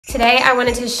Today I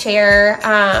wanted to share,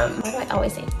 why do I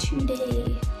always say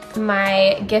today?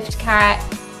 My gift cat.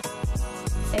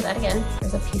 Say that again.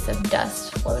 There's a piece of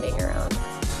dust floating around.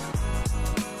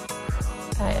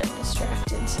 I am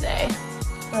distracted today.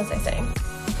 What was I saying?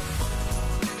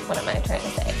 What am I trying to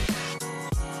say?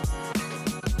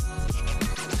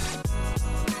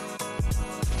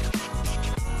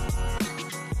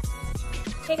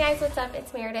 Hey guys, what's up?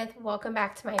 It's Meredith. Welcome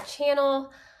back to my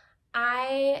channel.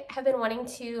 I have been wanting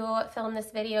to film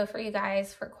this video for you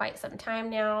guys for quite some time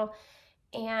now,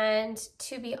 and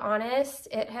to be honest,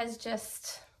 it has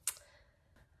just,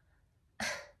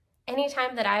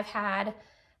 anytime that I've had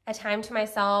a time to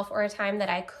myself or a time that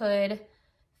I could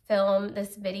film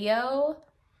this video,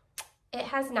 it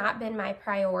has not been my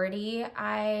priority.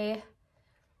 I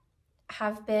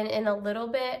have been in a little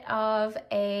bit of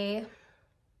I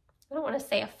don't want to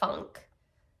say a funk.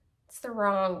 It's the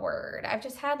wrong word. I've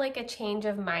just had like a change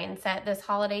of mindset this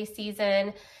holiday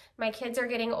season. My kids are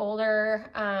getting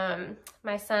older.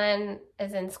 My son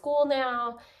is in school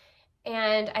now,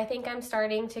 and I think I'm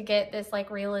starting to get this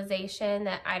like realization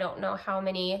that I don't know how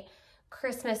many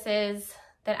Christmases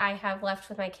that I have left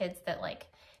with my kids that like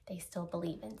they still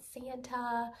believe in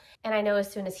Santa. And I know as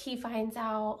soon as he finds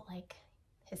out, like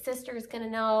his sister's gonna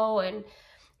know. And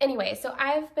anyway, so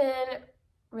I've been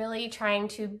really trying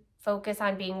to focus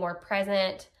on being more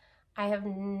present. I have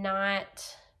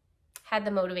not had the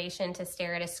motivation to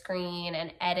stare at a screen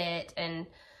and edit and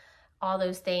all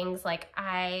those things. Like,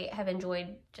 I have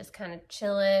enjoyed just kind of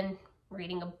chilling,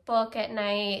 reading a book at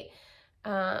night,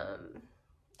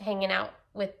 hanging out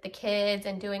with the kids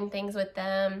and doing things with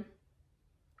them,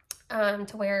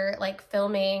 to where like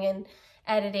filming and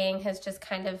editing has just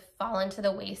kind of fallen to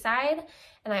the wayside.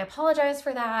 And I apologize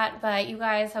for that, but you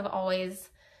guys have always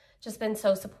just been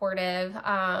so supportive.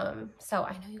 So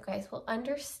I know you guys will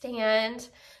understand,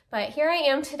 but here I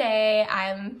am today.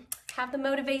 I have the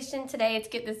motivation today to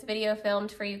get this video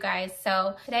filmed for you guys.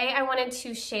 So today I wanted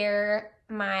to share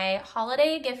my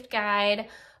holiday gift guide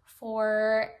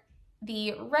for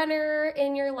the runner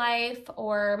in your life,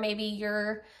 or maybe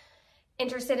you're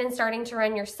interested in starting to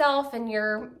run yourself and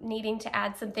you're needing to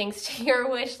add some things to your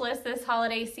wish list this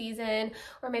holiday season,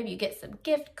 or maybe you get some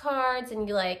gift cards and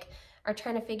you like are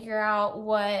trying to figure out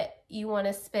what you want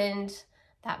to spend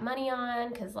that money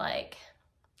on, because like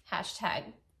hashtag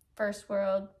first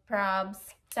world probs.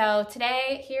 So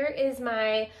today, here is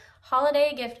my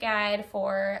holiday gift guide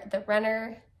for the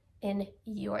runner in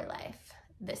your life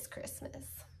this Christmas.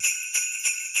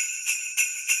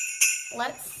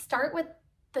 Let's start with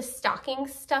the stocking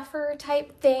stuffer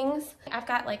type things. I've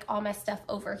got like all my stuff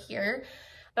over here,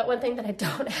 but one thing that I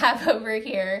don't have over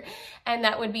here, and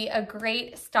that would be a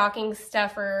great stocking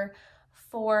stuffer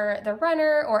for the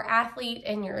runner or athlete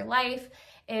in your life,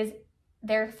 is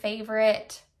their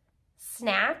favorite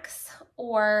snacks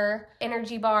or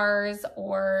energy bars,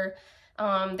 or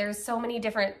there's so many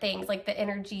different things like the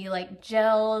energy like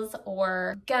gels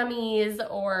or gummies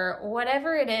or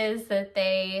whatever it is that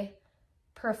they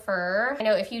prefer. I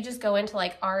know if you just go into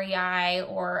like REI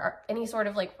or any sort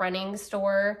of like running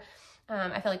store,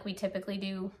 I feel like we typically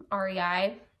do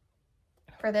REI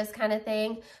for this kind of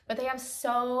thing, but they have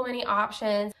so many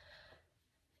options.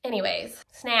 Anyways,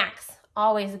 snacks,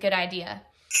 always a good idea.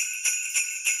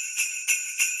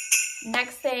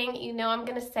 Next thing, you know I'm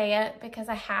gonna say it because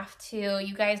I have to.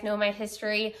 You guys know my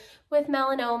history with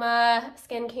melanoma,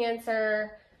 skin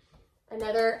cancer.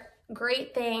 Another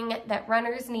great thing that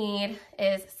runners need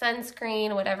is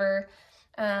sunscreen, whatever.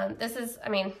 This is, I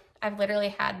mean, I've literally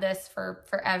had this for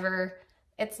forever.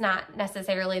 It's not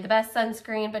necessarily the best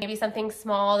sunscreen, but maybe something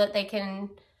small that they can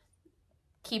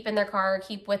keep in their car,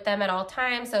 keep with them at all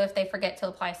times. So if they forget to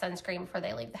apply sunscreen before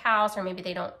they leave the house, or maybe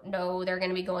they don't know they're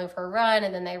gonna be going for a run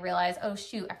and then they realize, oh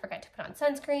shoot, I forgot to put on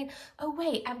sunscreen. Oh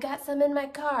wait, I've got some in my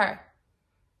car.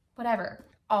 Whatever.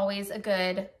 Always a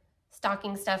good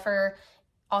stocking stuffer.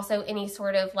 Also, any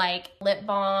sort of like lip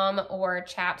balm or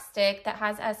chapstick that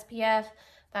has SPF,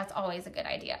 that's always a good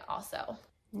idea also.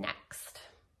 Next.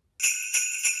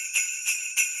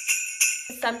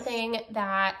 Something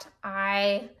that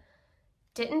I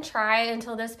didn't try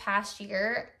until this past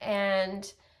year,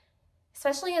 and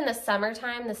especially in the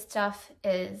summertime, the stuff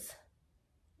is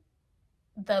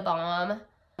the bomb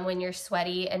when you're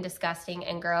sweaty and disgusting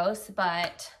and gross,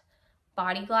 but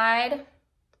Body Glide,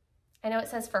 I know it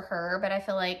says for her, but I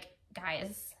feel like,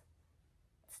 guys,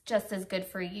 it's just as good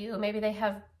for you. Maybe they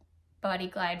have Body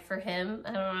Glide for him.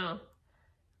 I don't know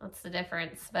what's the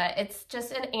difference, but it's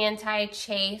just an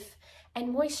anti-chafe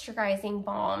and moisturizing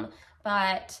balm.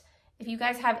 But if you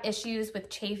guys have issues with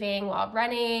chafing while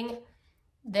running,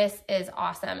 This is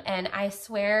awesome. And I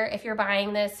swear if you're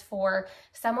buying this for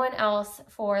someone else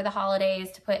for the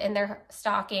holidays to put in their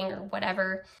stocking or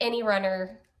whatever, any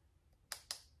runner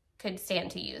could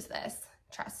stand to use this.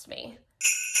 Trust me.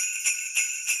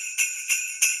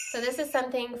 So this is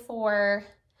something for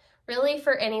really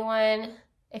for anyone.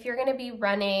 If you're going to be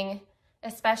running,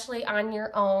 especially on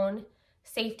your own,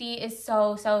 safety is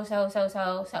so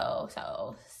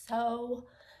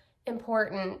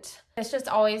important. This just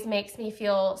always makes me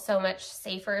feel so much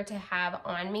safer to have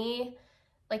on me.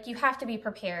 Like, you have to be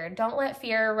prepared. Don't let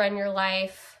fear run your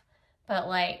life, but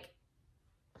like,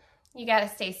 you got to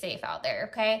stay safe out there,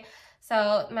 okay?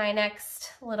 So my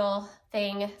next little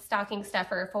thing, stocking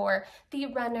stuffer for the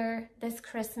runner this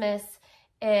Christmas,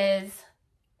 is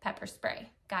pepper spray.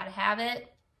 Gotta have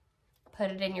it.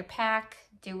 Put it in your pack.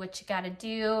 Do what you gotta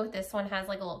do. This one has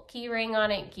like a little key ring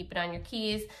on it. Keep it on your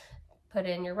keys. Put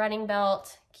it in your running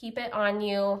belt. Keep it on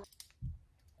you.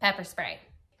 Pepper spray.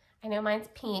 I know mine's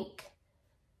pink,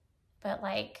 but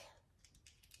like,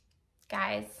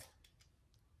 guys,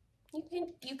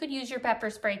 you could use your pepper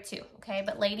spray too, okay?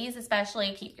 But ladies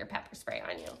especially, keep your pepper spray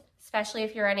on you, especially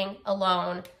if you're running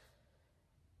alone.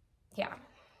 Yeah,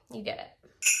 you get it.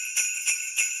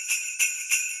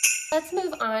 Let's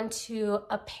move on to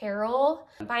apparel.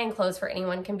 Buying clothes for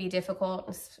anyone can be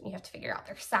difficult. You have to figure out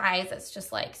their size. It's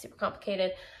just like super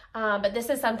complicated. But this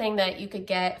is something that you could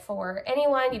get for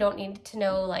anyone. You don't need to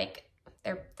know like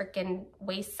their freaking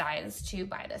waist size to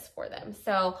buy this for them.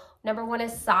 So number one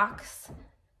is socks.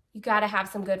 You gotta have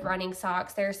some good running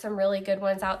socks. There's some really good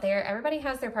ones out there. Everybody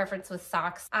has their preference with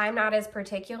socks. I'm not as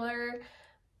particular,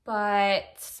 but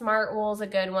Smartwool's a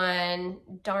good one.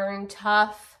 Darn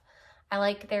Tough. I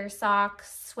like their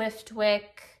socks.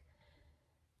 Swiftwick.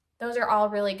 Those are all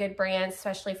really good brands,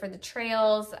 especially for the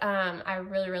trails. I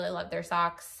really love their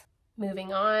socks.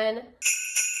 Moving on.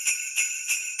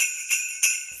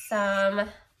 Some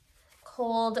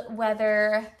cold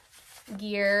weather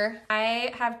gear.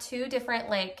 I have two different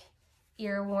like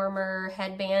ear warmer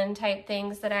headband type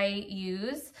things that I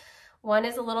use. One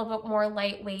is a little bit more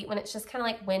lightweight when it's just kind of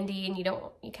like windy and you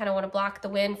kind of want to block the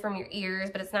wind from your ears,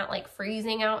 but it's not like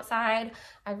freezing outside.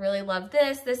 I really love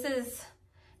this. This is,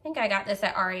 I think I got this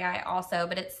at REI also,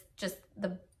 but it's just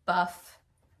the Buff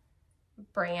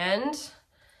brand,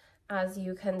 as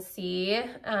you can see,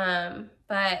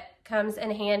 but comes in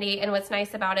handy. And what's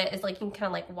nice about it is like you can kind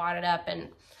of like wad it up and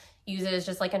use it as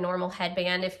just like a normal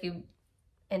headband if you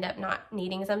end up not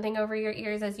needing something over your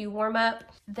ears as you warm up.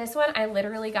 This one I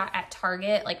literally got at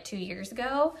Target like 2 years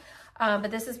ago,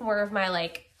 but this is more of my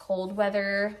like cold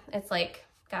weather. It's like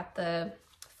got the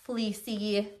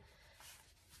fleecy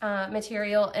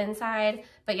material inside.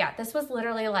 But yeah, this was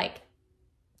literally like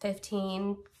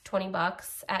 15, 20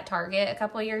 bucks at Target a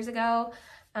couple of years ago.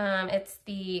 It's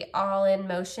the All in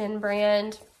Motion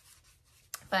brand.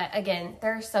 But again,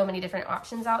 there are so many different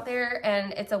options out there,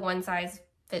 and it's a one size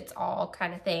fits all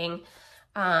kind of thing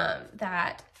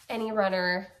that any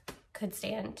runner could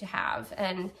stand to have.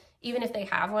 And even if they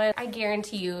have one, I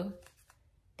guarantee you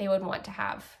they would want to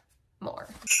have more.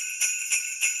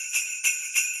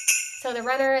 So the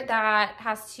runner that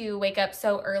has to wake up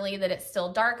so early that it's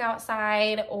still dark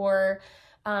outside, or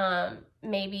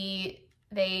maybe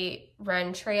they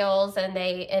run trails and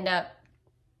they end up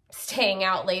staying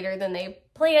out later than they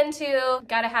plan to.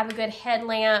 Gotta have a good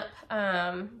headlamp.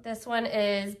 This one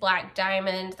is Black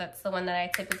Diamond. That's the one that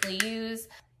I typically use.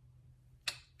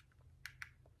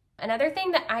 Another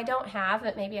thing that I don't have,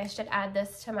 but maybe I should add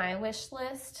this to my wish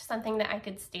list, something that I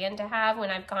could stand to have when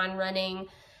I've gone running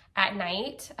at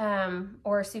night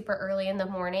or super early in the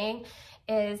morning,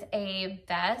 is a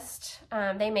vest.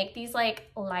 They make these like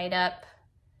light up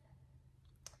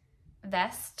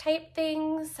vest type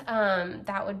things.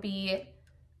 That would be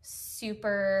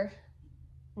super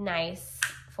nice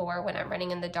for when I'm running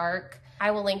in the dark.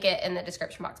 I will link it in the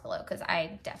description box below because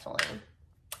I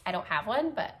don't have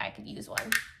one, but I could use one.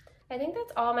 I think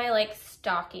that's all my like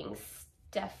stocking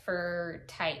stuffer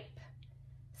type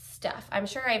stuff. I'm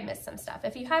sure I've missed some stuff.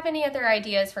 If you have any other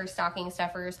ideas for stocking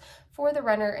stuffers for the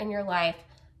runner in your life,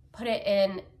 put it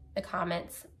in the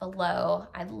comments below.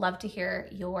 I'd love to hear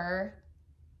your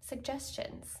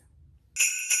suggestions.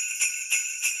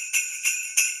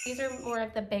 These are more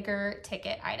of the bigger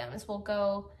ticket items. We'll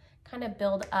go kind of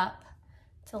build up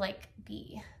to like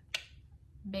the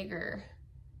bigger,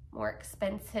 more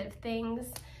expensive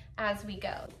things as we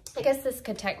go. I guess this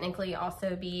could technically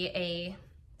also be a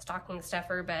stocking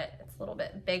stuffer, but it's a little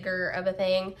bit bigger of a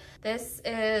thing. This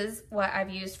is what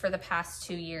I've used for the past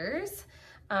 2 years.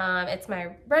 It's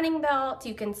my running belt.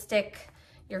 You can stick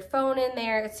your phone in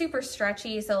there. It's super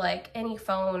stretchy, so like any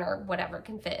phone or whatever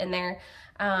can fit in there.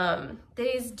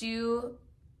 These do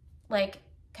like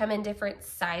come in different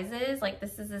sizes. Like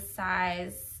this is a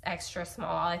size extra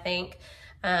small, I think.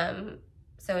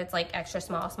 So it's like extra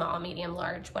small, small, medium,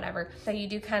 large, whatever. So you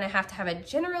do kind of have to have a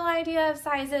general idea of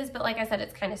sizes, but like I said,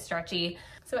 it's kind of stretchy.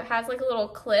 So it has like a little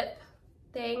clip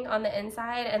thing on the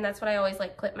inside, and that's what I always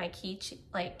like clip my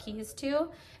keys to.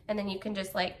 And then you can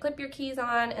just like clip your keys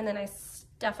on, and then I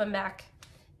stuff them back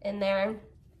in there.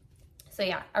 So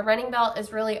yeah, a running belt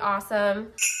is really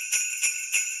awesome.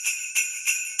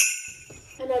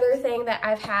 Another thing that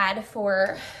I've had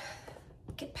for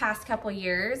past couple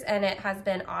years, and it has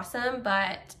been awesome,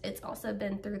 but it's also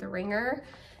been through the ringer,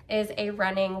 is a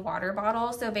running water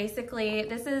bottle. So basically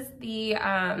this is the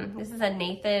this is a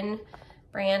Nathan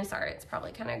brand. Sorry, it's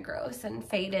probably kind of gross and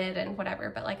faded and whatever,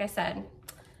 but like I said,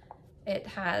 it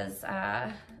has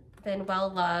been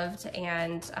well loved,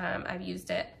 and I've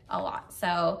used it a lot.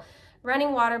 So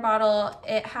running water bottle,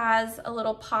 it has a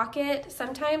little pocket.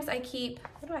 Sometimes I keep,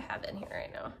 what do I have in here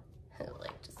right now?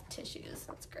 Like just tissues,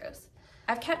 that's gross.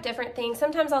 I've kept different things.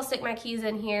 Sometimes I'll stick my keys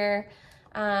in here.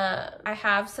 I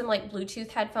have some like Bluetooth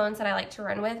headphones that I like to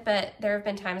run with, but there have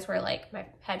been times where like my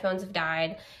headphones have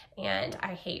died, and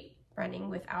I hate running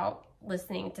without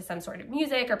listening to some sort of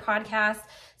music or podcast.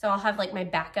 So I'll have like my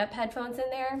backup headphones in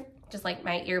there, just like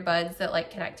my earbuds that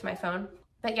like connect to my phone.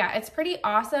 But yeah, it's pretty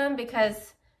awesome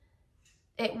because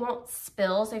it won't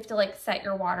spill. So you have to like set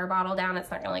your water bottle down. It's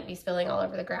not gonna like be spilling all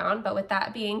over the ground. But with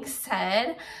that being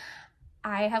said,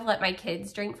 I have let my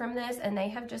kids drink from this, and they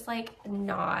have just like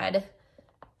gnawed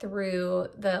through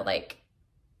the like,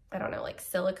 I don't know, like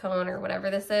silicone or whatever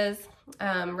this is,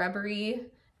 rubbery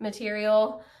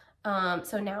material.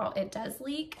 So now it does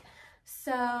leak.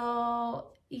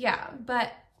 So yeah,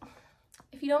 but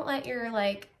if you don't let your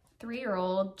like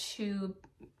 3-year-old chew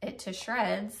it to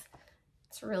shreds,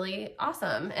 it's really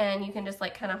awesome. And you can just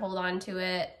like kind of hold on to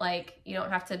it. Like you don't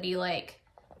have to be like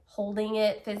holding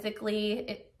it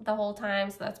physically the whole time.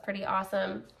 So that's pretty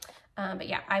awesome. But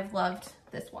yeah, I've loved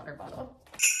this water bottle.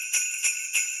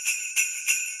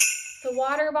 The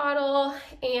water bottle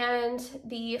and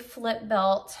the flip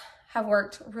belt have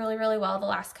worked really, really well the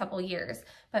last couple years.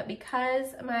 But because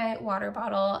my water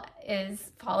bottle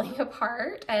is falling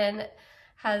apart and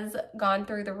has gone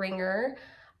through the ringer,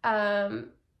 and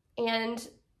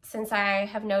since I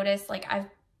have noticed, like I've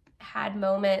had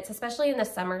moments, especially in the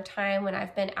summertime when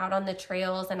I've been out on the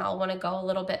trails and I'll want to go a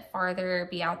little bit farther,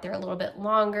 be out there a little bit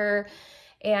longer,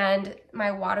 and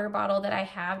my water bottle that I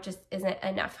have just isn't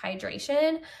enough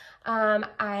hydration.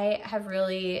 I have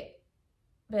really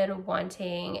been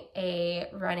wanting a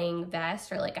running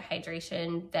vest or like a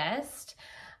hydration vest.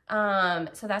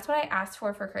 So that's what I asked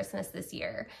for Christmas this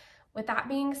year. With that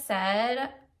being said,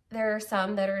 there are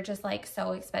some that are just like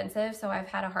so expensive. So I've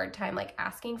had a hard time like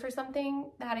asking for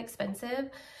something that expensive.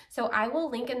 So I will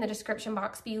link in the description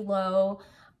box below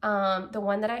the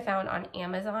one that I found on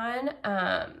Amazon.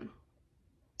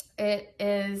 It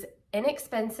is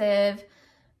inexpensive,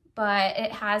 but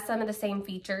it has some of the same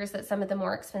features that some of the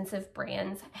more expensive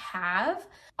brands have.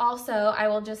 Also, I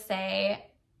will just say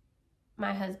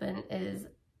my husband is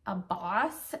a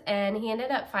boss, and he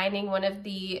ended up finding one of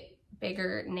the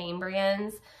bigger name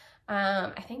brands.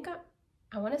 I think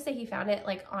I want to say he found it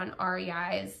like on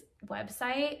REI's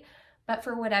website, but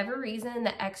for whatever reason,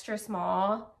 the extra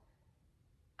small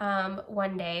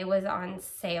one day was on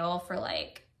sale for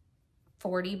like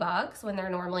 $40 when they're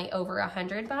normally over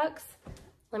 $100.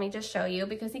 Let me just show you,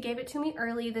 because he gave it to me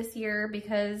early this year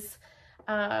because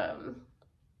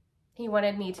he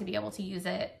wanted me to be able to use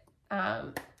it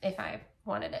if I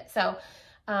wanted it. So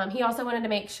he also wanted to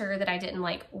make sure that I didn't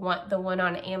like want the one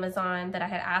on Amazon that I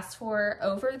had asked for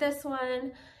over this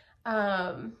one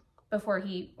before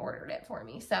he ordered it for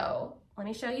me. So let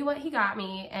me show you what he got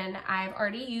me, and I've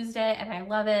already used it and I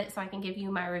love it, so I can give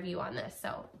you my review on this.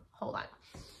 So hold on.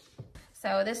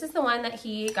 So this is the one that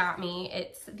he got me.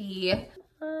 It's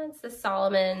the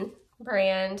Solomon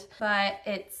brand, but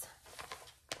it's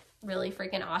really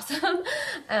freaking awesome.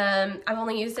 I've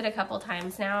only used it a couple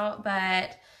times now,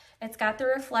 but it's got the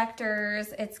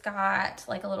reflectors. It's got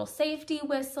like a little safety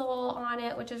whistle on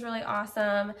it, which is really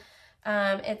awesome.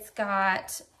 It's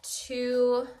got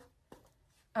 2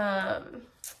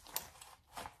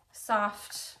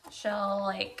 soft shell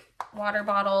like water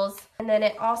bottles. And then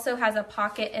it also has a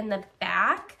pocket in the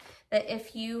back that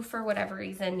if you, for whatever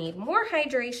reason, need more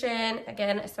hydration,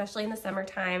 again, especially in the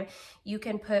summertime, you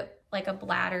can put like a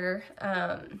bladder,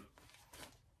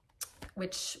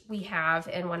 which we have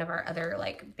in one of our other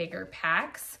like bigger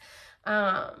packs.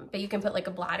 But you can put like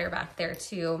a bladder back there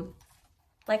too.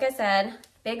 Like I said,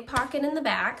 big pocket in the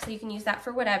back, so you can use that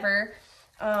for whatever.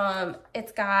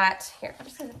 It's got, here, I'm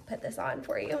just gonna put this on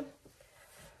for you.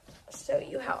 Show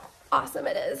you how awesome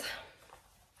it is.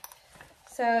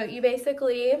 So you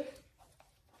basically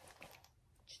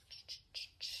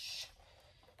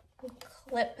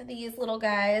clip these little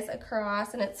guys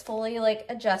across, and it's fully like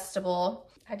adjustable.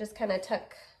 I just kind of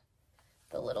took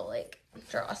the little like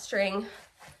drawstring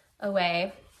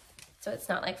away so it's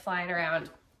not like flying around.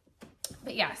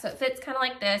 But yeah, so it fits kind of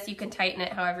like this. You can tighten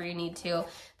it however you need to.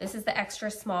 This is the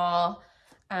extra small.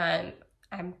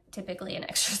 I'm typically an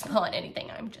extra small in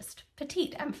anything. I'm just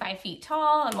petite. I'm 5 feet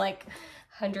tall. I'm like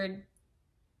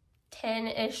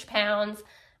 110-ish pounds.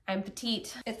 I'm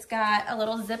petite. It's got a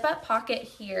little zip up pocket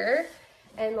here,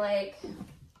 and like,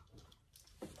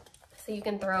 so you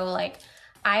can throw like,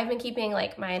 I've been keeping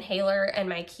like my inhaler and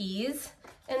my keys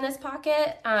in this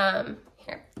pocket.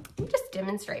 Here, let me just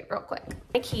demonstrate real quick.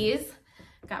 My keys,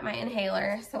 got my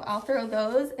inhaler, so I'll throw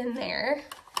those in there.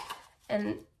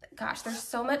 And gosh, there's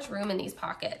so much room in these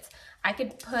pockets. I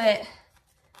could put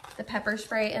the pepper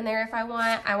spray in there if I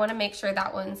want. I want to make sure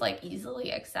that one's like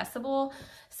easily accessible.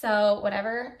 So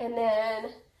whatever. And then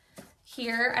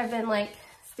here I've been like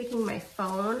sticking my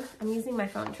phone. I'm using my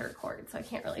phone to record, so I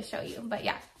can't really show you. But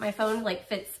yeah, my phone like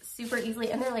fits super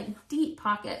easily, and they're like deep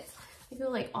pockets. They go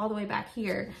like all the way back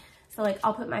here. So like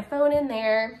I'll put my phone in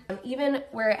there. Even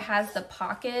where it has the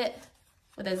pocket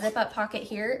with a zip up pocket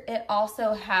here, it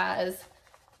also has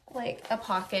like a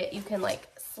pocket you can like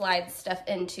slide stuff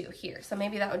into here. So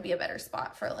maybe that would be a better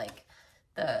spot for like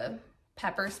the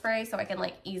pepper spray, so I can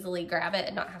like easily grab it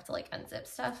and not have to like unzip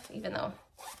stuff, even though,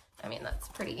 I mean, that's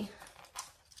pretty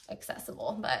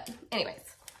accessible. But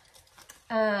anyways,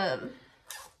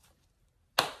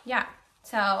 yeah,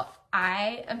 so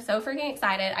I am so freaking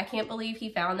excited. I can't believe he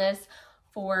found this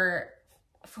for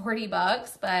 40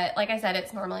 bucks, but like I said,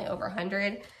 it's normally over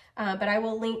 100. But I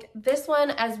will link this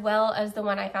one as well as the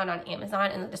one I found on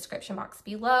Amazon in the description box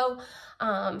below.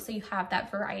 So you have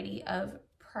that variety of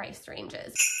price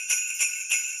ranges.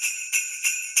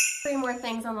 3 more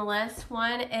things on the list.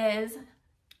 One is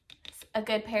a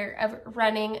good pair of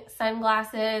running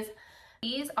sunglasses.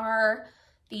 These are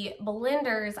the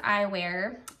blenders I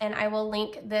wear, and I will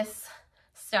link this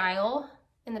style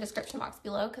in the description box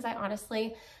below because I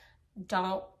honestly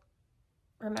don't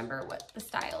remember what the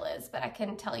style is, but I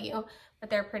can tell you. But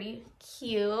they're pretty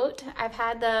cute. I've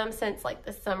had them since like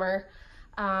the summer.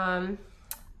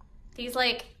 These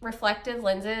like reflective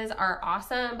lenses are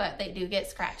awesome, but they do get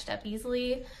scratched up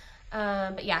easily.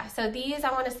 But yeah, so these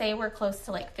I want to say were close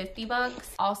to like 50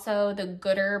 bucks. Also the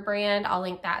Gooder brand, I'll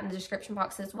link that in the description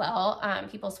box as well.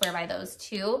 People swear by those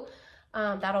too.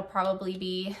 That'll probably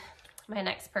be my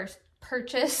next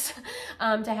purchase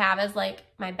to have as like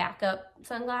my backup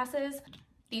sunglasses.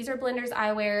 These are blenders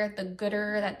I wear, the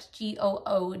Gooder, that's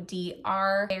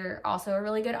G-O-O-D-R. They're also a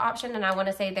really good option, and I want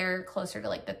to say they're closer to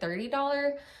like the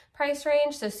 $30 price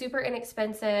range, so super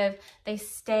inexpensive. They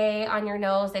stay on your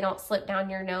nose. They don't slip down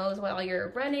your nose while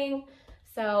you're running,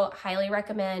 so highly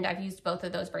recommend. I've used both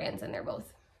of those brands, and they're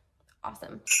both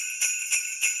awesome.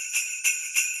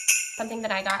 Something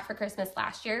that I got for Christmas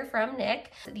last year from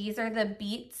Nick. These are the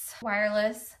Beats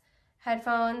wireless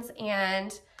headphones,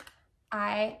 and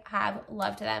I have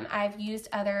loved them. I've used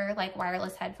other like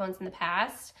wireless headphones in the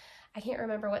past. I can't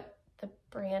remember what the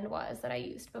brand was that I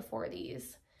used before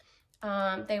these.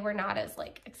 They were not as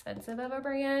like expensive of a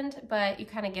brand, but you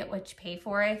kind of get what you pay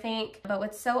for, I think. But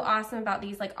what's so awesome about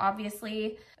these, like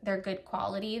obviously they're good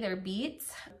quality, they're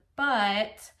Beats,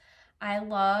 but I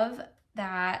love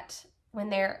that when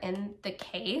they're in the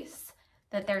case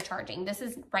that they're charging. This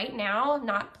is right now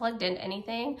not plugged into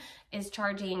anything, is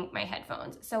charging my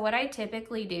headphones. So what I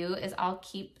typically do is I'll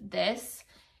keep this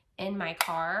in my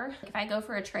car. If I go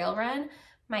for a trail run,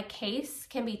 my case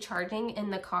can be charging in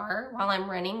the car while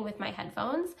I'm running with my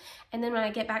headphones. And then when I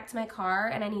get back to my car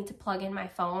and I need to plug in my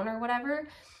phone or whatever,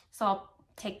 so I'll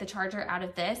take the charger out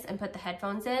of this and put the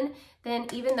headphones in, then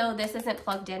even though this isn't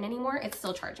plugged in anymore, it's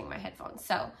still charging my headphones.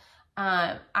 So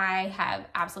I have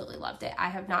absolutely loved it. I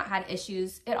have not had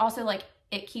issues. It also like,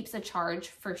 it keeps a charge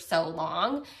for so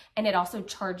long, and it also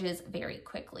charges very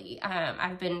quickly.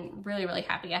 I've been really, really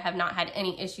happy. I have not had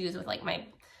any issues with like my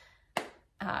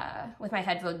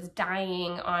headphones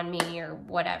dying on me or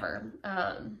whatever.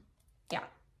 Yeah,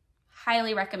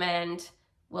 highly recommend.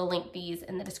 We'll link these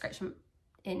in the description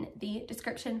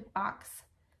box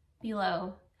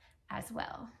below as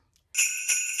well.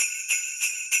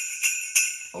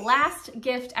 Last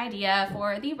gift idea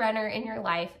for the runner in your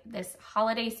life this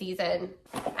holiday season.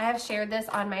 I have shared this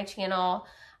on my channel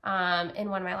in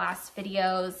one of my last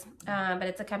videos, but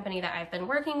it's a company that I've been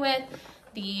working with,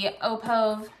 the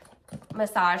Opove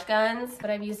massage guns, but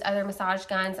I've used other massage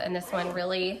guns, and this one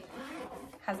really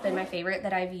has been my favorite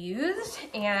that I've used.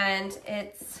 And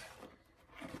it's,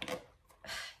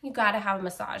 you gotta have a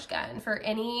massage gun for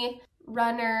any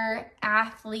runner,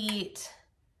 athlete.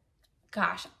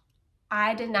 Gosh,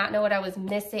 I did not know what I was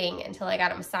missing until I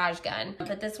got a massage gun.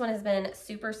 But this one has been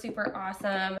super, super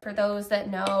awesome. For those that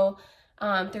know,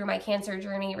 through my cancer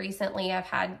journey recently, I've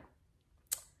had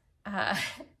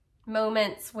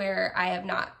moments where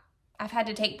I've had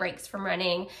to take breaks from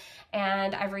running,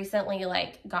 and I've recently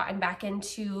like gotten back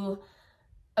into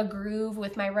a groove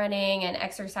with my running and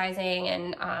exercising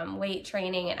and weight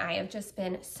training, and I have just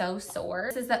been so sore.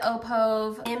 This is the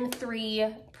Opove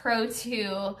M3 Pro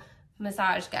 2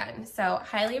 massage gun. So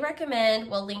highly recommend.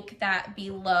 We'll link that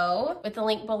below. With the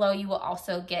link below, you will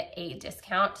also get a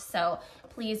discount. So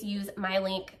please use my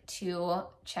link to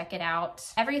check it out.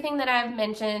 Everything that I've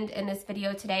mentioned in this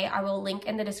video today, I will link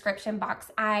in the description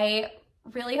box. I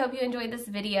really hope you enjoyed this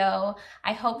video.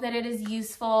 I hope that it is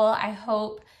useful. I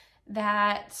hope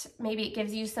that maybe it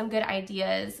gives you some good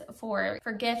ideas for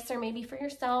gifts or maybe for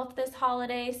yourself this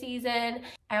holiday season.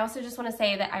 I also just want to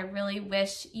say that I really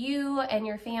wish you and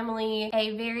your family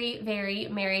a very, very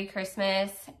Merry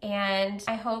Christmas, and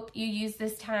I hope you use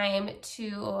this time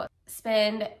to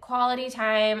spend quality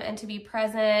time and to be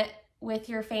present with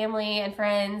your family and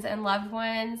friends and loved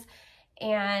ones.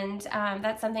 And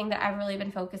that's something that I've really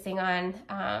been focusing on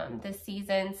this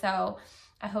season. So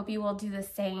I hope you will do the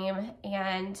same.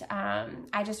 And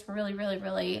I just really, really,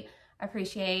 really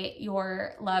appreciate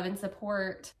your love and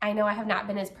support. I know I have not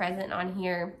been as present on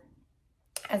here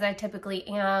as I typically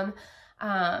am,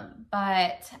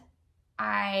 but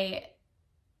I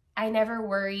never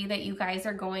worry that you guys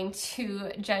are going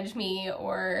to judge me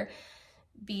or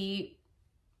be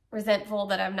resentful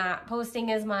that I'm not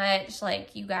posting as much.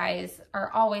 Like, you guys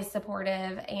are always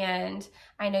supportive, and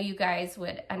I know you guys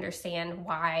would understand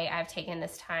why I've taken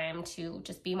this time to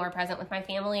just be more present with my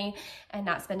family and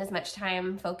not spend as much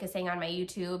time focusing on my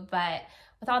YouTube. But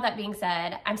with all that being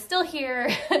said, I'm still here.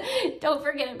 Don't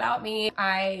forget about me.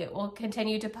 I will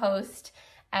continue to post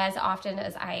as often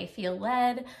as I feel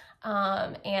led.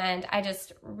 And I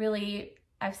just really,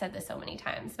 I've said this so many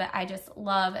times, but I just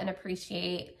love and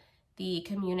appreciate the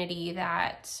community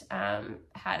that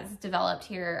has developed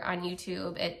here on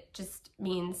YouTube. It just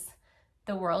means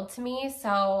the world to me.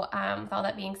 So with all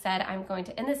that being said, I'm going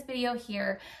to end this video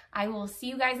here. I will see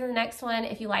you guys in the next one.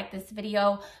 If you like this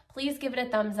video, please give it a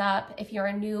thumbs up. If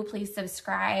you're new, please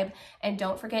subscribe, and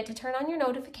don't forget to turn on your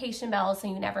notification bell so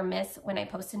you never miss when I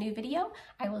post a new video.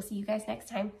 I will see you guys next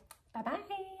time. Bye-bye.